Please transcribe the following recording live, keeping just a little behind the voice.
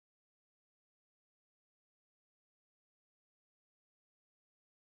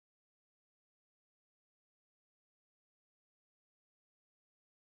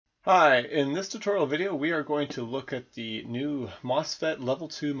Hi, in this tutorial video we are going to look at the new MOSFET Level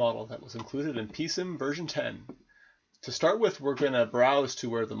 2 model that was included in PSIM version 10. To start with, we're going to browse to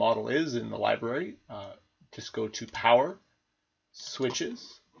where the model is in the library. Just go to Power,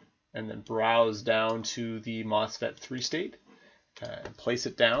 Switches, and then browse down to the MOSFET 3-state and place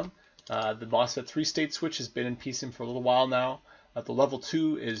it down. The MOSFET 3-state switch has been in PSIM for a little while now. The Level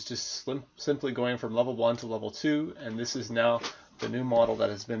 2 is just simply going from Level 1 to Level 2, and this is now the new model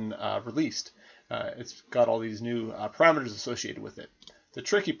that has been released. It's got all these new parameters associated with it. The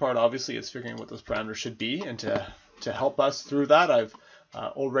tricky part, obviously, is figuring what those parameters should be, and to help us through that, I've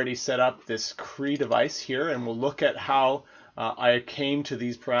already set up this Cree device here, and we'll look at how I came to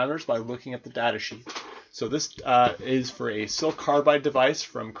these parameters by looking at the datasheet. So this is for a silicon carbide device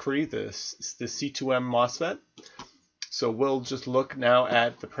from Cree, the C2M MOSFET. So we'll just look now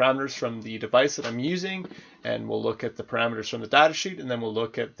at the parameters from the device that I'm using, and we'll look at the parameters from the datasheet, and then we'll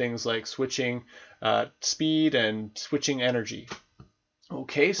look at things like switching speed and switching energy.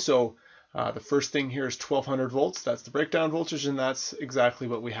 Okay, so the first thing here is 1200 volts. That's the breakdown voltage, and that's exactly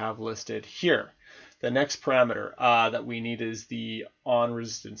what we have listed here. The next parameter that we need is the on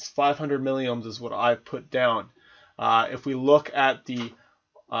resistance. 500 milliohms is what I've put down. If we look at the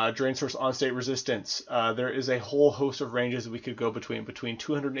drain source on-state resistance, there is a whole host of ranges we could go between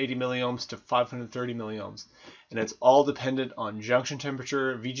 280 milliohms to 530 milliohms, and it's all dependent on junction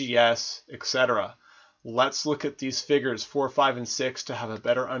temperature, VGS, etc. Let's look at these figures 4, 5, and 6 to have a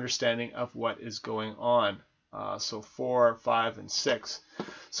better understanding of what is going on. So 4, 5, and 6.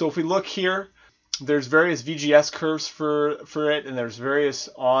 So if we look here, there's various VGS curves for it, and there's various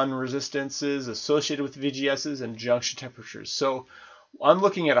on resistances associated with VGSs and junction temperatures. So I'm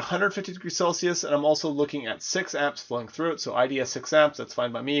looking at 150 degrees Celsius, and I'm also looking at 6 amps flowing through it. So IDS 6 amps, that's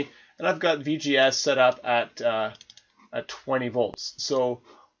fine by me. And I've got VGS set up at 20 volts. So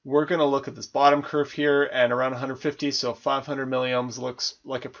we're going to look at this bottom curve here, and around 150, so 500 milliohms looks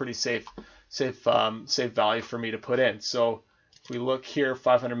like a pretty safe value for me to put in. So if we look here,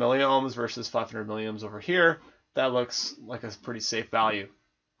 500 milliohms versus 500 milliohms over here, that looks like a pretty safe value.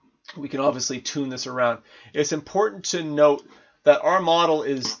 We can obviously tune this around. It's important to note that our model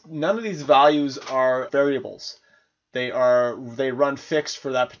is, none of these values are variables. They run fixed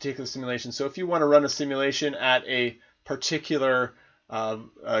for that particular simulation. So if you want to run a simulation at a particular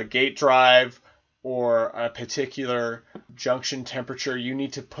gate drive or a particular junction temperature, you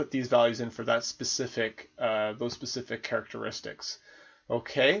need to put these values in for that specific those specific characteristics.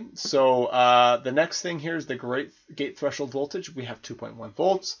 Okay, so the next thing here is the gate threshold voltage. We have 2.1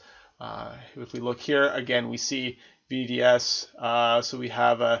 volts. If we look here, again, we see VDS, so we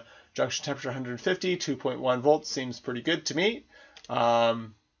have a junction temperature 150, 2.1 volts seems pretty good to me.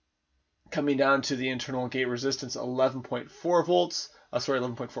 Coming down to the internal gate resistance, 11.4 volts,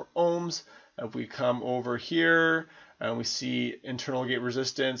 11.4 ohms. If we come over here and we see internal gate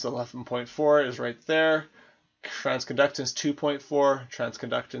resistance, 11.4 is right there. Transconductance 2.4,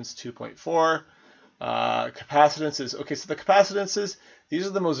 transconductance 2.4. Capacitances, okay, so the capacitances, these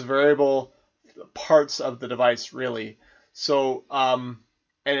are the most variable parts of the device, really. So, and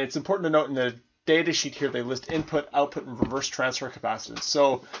it's important to note in the data sheet here, they list input, output, and reverse transfer capacitance.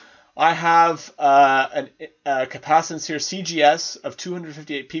 So I have a capacitance here, CGS, of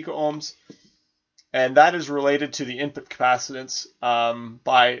 258 picoohms, and that is related to the input capacitance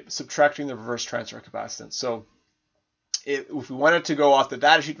by subtracting the reverse transfer capacitance. So if we wanted to go off the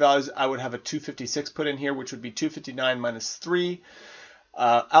datasheet values, I would have a 256 put in here, which would be 259 minus 3.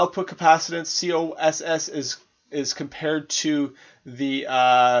 Output capacitance, COSS, is compared to the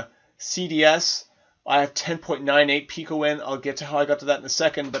CDS. I have 10.98 picoin. I'll get to how I got to that in a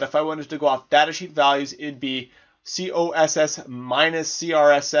second, but if I wanted to go off datasheet values, it'd be COSS minus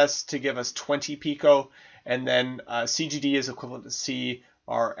CRSS to give us 20 pico, and then CGD is equivalent to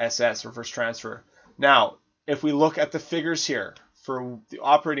CRSS, reverse transfer. Now, if we look at the figures here for the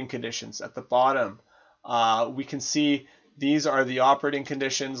operating conditions at the bottom, we can see these are the operating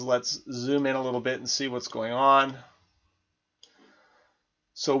conditions. Let's zoom in a little bit and see what's going on.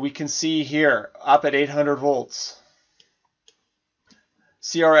 So we can see here, up at 800 volts,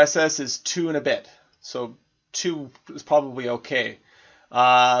 CRSS is 2 and a bit. So 2 is probably okay.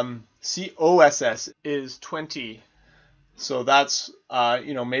 COSS is 20. So that's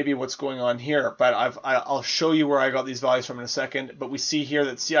maybe what's going on here, but I'll show you where I got these values from in a second. But we see here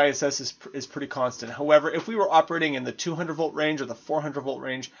that CISS is pretty constant. However, if we were operating in the 200 volt range or the 400 volt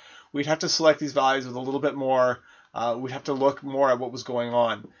range, we'd have to select these values with a little bit more we'd have to look more at what was going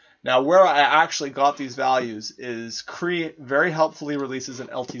on. Now, where I actually got these values is Cree very helpfully releases an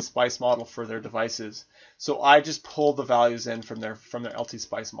Ltspice model for their devices. So I just pulled the values in from their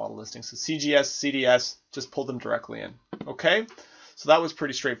Ltspice model listing. So CGS, CDS, just pulled them directly in. Okay, so that was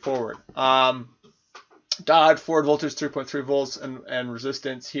pretty straightforward. Diode forward voltage 3.3 volts and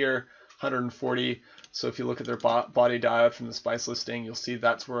resistance here 140. So if you look at their body diode from the Spice listing, you'll see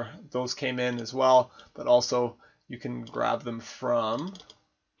that's where those came in as well. But also you can grab them from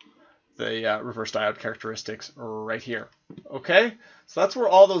the reverse diode characteristics right here. Okay, so that's where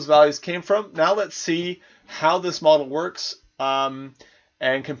all those values came from. Now let's see how this model works and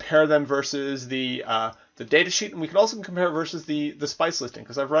compare them versus the datasheet, and we can also compare it versus the Spice listing,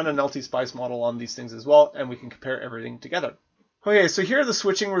 because I've run an Ltspice model on these things as well, and we can compare everything together. Okay, so here are the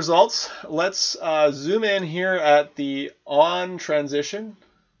switching results. Let's zoom in here at the on transition.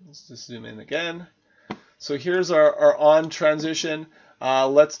 Let's just zoom in again. So here's our on transition.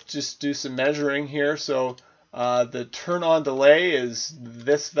 Let's just do some measuring here. So the turn on delay is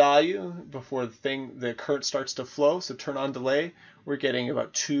this value before the current starts to flow. So turn on delay, we're getting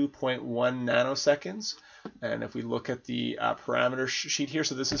about 2.1 nanoseconds. And if we look at the parameter sheet here,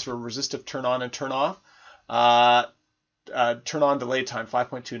 so this is for resistive turn on and turn off. Turn on delay time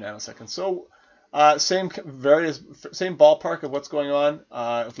 5.2 nanoseconds. So same ballpark of what's going on.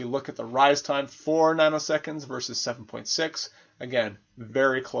 If we look at the rise time, 4 nanoseconds versus 7.6. Again,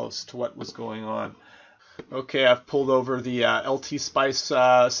 very close to what was going on. Okay, I've pulled over the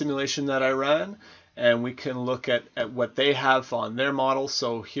Ltspice simulation that I ran, and we can look at what they have on their model.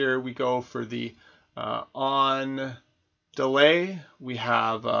 So here we go for the on delay. We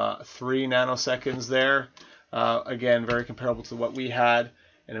have 3 nanoseconds there. Again, very comparable to what we had.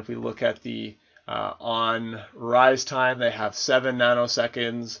 And if we look at the on rise time, they have 7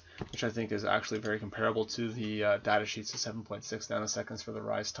 nanoseconds, which I think is actually very comparable to the data sheets of 7.6 nanoseconds for the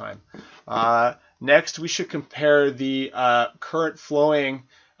rise time. Next, we should compare the current flowing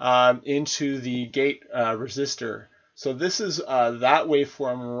into the gate resistor. So this is that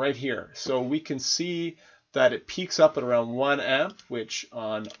waveform right here. So we can see that it peaks up at around 1 amp, which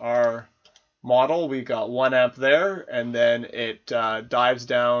on our model we got 1 amp there, and then it dives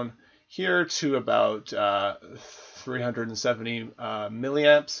down here to about 370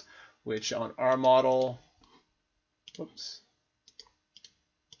 milliamps, which on our model, whoops,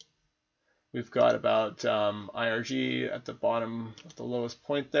 we've got about IRG at the bottom, at the lowest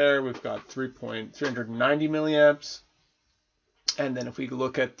point there, we've got 390 milliamps. And then if we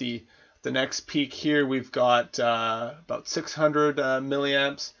look at the next peak here, we've got about 600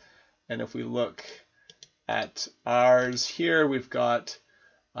 milliamps. And if we look at ours here, we've got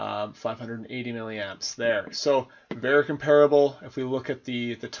 580 milliamps there. So very comparable. If we look at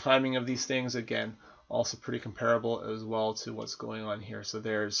the timing of these things, again, also pretty comparable as well to what's going on here. So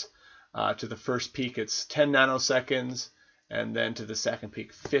there's to the first peak, it's 10 nanoseconds, and then to the second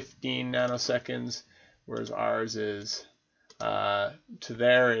peak, 15 nanoseconds, whereas ours is to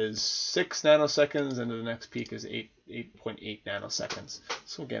there is 6 nanoseconds, and to the next peak is 8.8 nanoseconds.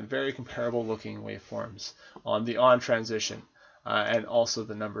 So again, very comparable looking waveforms on the on transition. And also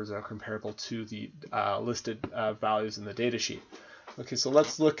the numbers are comparable to the listed values in the datasheet. Okay, so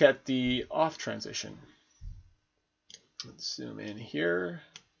let's look at the off transition. Let's zoom in here.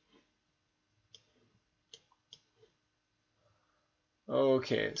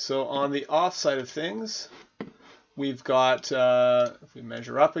 Okay, so on the off side of things, we've got, if we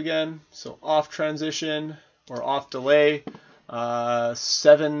measure up again, so off transition or off delay,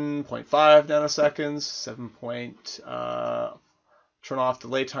 7.5 nanoseconds, turn off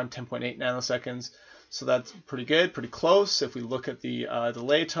delay time 10.8 nanoseconds. So that's pretty good, pretty close. If we look at the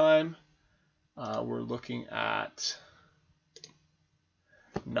delay time, we're looking at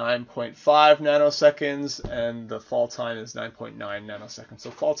 9.5 nanoseconds, and the fall time is 9.9 nanoseconds. So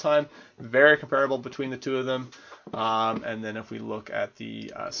fall time, very comparable between the two of them. And then if we look at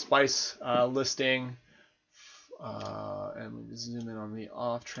the Spice listing, and we zoom in on the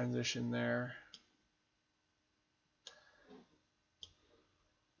off transition there.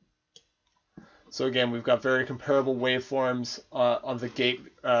 So again, we've got very comparable waveforms on the gate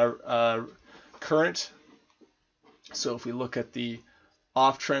current. So if we look at the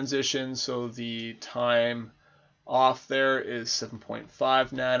off transition, so the time off there is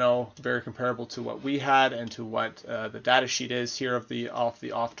 7.5 nano, very comparable to what we had and to what the data sheet is here of the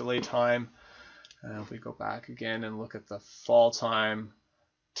off delay time. And if we go back again and look at the fall time,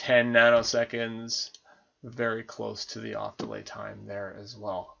 10 nanoseconds, very close to the off delay time there as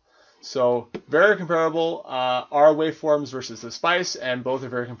well. So very comparable, our waveforms versus the Spice, and both are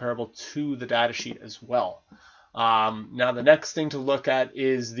very comparable to the data sheet as well. Now the next thing to look at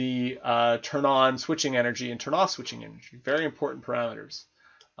is the turn on switching energy and turn off switching energy. Very important parameters.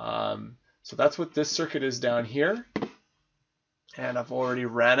 So that's what this circuit is down here. And I've already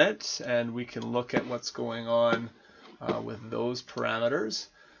ran it, and we can look at what's going on with those parameters.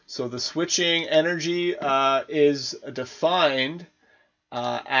 So the switching energy is defined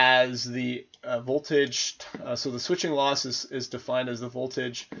as the voltage. So the switching loss is defined as the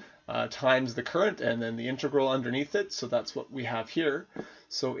voltage times the current, and then the integral underneath it. So that's what we have here.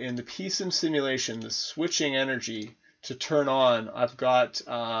 So in the PSIM simulation, the switching energy to turn on, I've got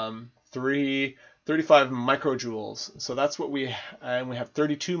 35 microjoules. So that's what we have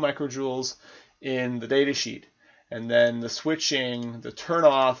 32 microjoules in the datasheet. And then the switching, the turn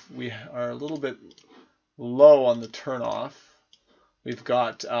off, we are a little bit low on the turn off. We've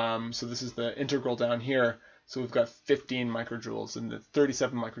got, so this is the integral down here. So we've got 15 microjoules and the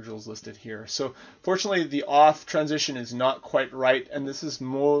 37 microjoules listed here. So fortunately, the off transition is not quite right. And this is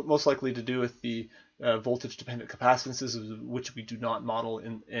most likely to do with the voltage-dependent capacitances, which we do not model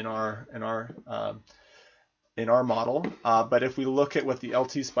in our model. But if we look at what the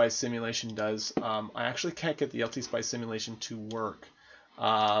Ltspice simulation does, I actually can't get the Ltspice simulation to work.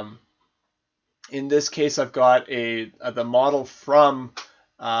 In this case, I've got the model from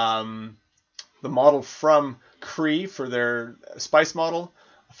Cree for their SPICE model,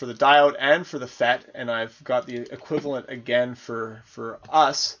 for the diode and for the FET, and I've got the equivalent again for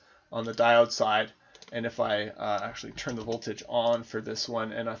us on the diode side. And if I actually turn the voltage on for this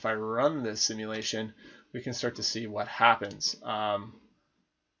one, and if I run this simulation, we can start to see what happens. You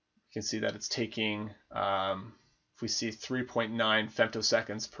can see that it's taking, if we see 3.9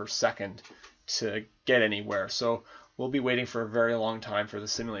 femtoseconds per second to get anywhere. So we'll be waiting for a very long time for the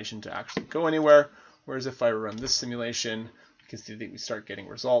simulation to actually go anywhere. Whereas if I run this simulation, you can see that we start getting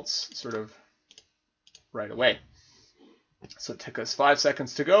results sort of right away. So it took us 5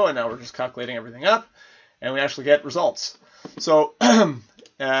 seconds to go, and now we're just calculating everything up, and we actually get results. So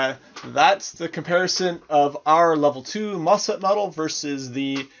that's the comparison of our level 2 MOSFET model versus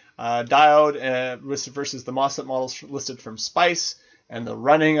the diode versus the MOSFET models listed from SPICE, and the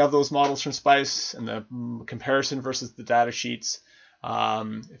running of those models from SPICE, and the comparison versus the data sheets.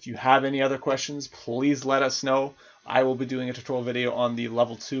 If you have any other questions, please let us know. I will be doing a tutorial video on the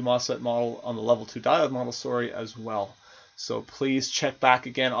level 2 MOSFET model, on the level 2 diode model, as well. So please check back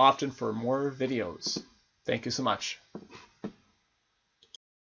again often for more videos. Thank you so much.